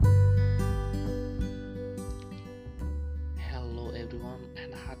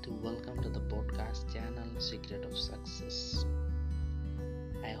hearty welcome to the podcast channel Secret of Success.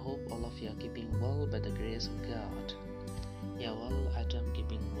 I hope all of you are keeping well by the grace of God. Yeah, well, I'm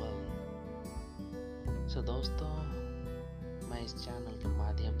keeping well. So दोस्तों, मैं इस channel के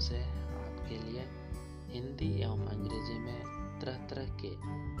माध्यम से आपके लिए हिंदी एवं अंग्रेजी में तरह तरह के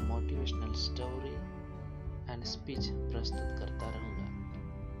मोटिवेशनल स्टोरी एंड स्पीच प्रस्तुत करता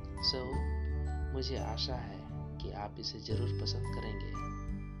रहूँगा। सो मुझे आशा है कि आप इसे जरूर पसंद करेंगे।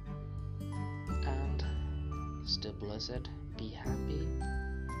 And stay blessed, be happy,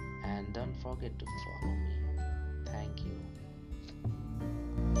 and don't forget to follow me. Thank you.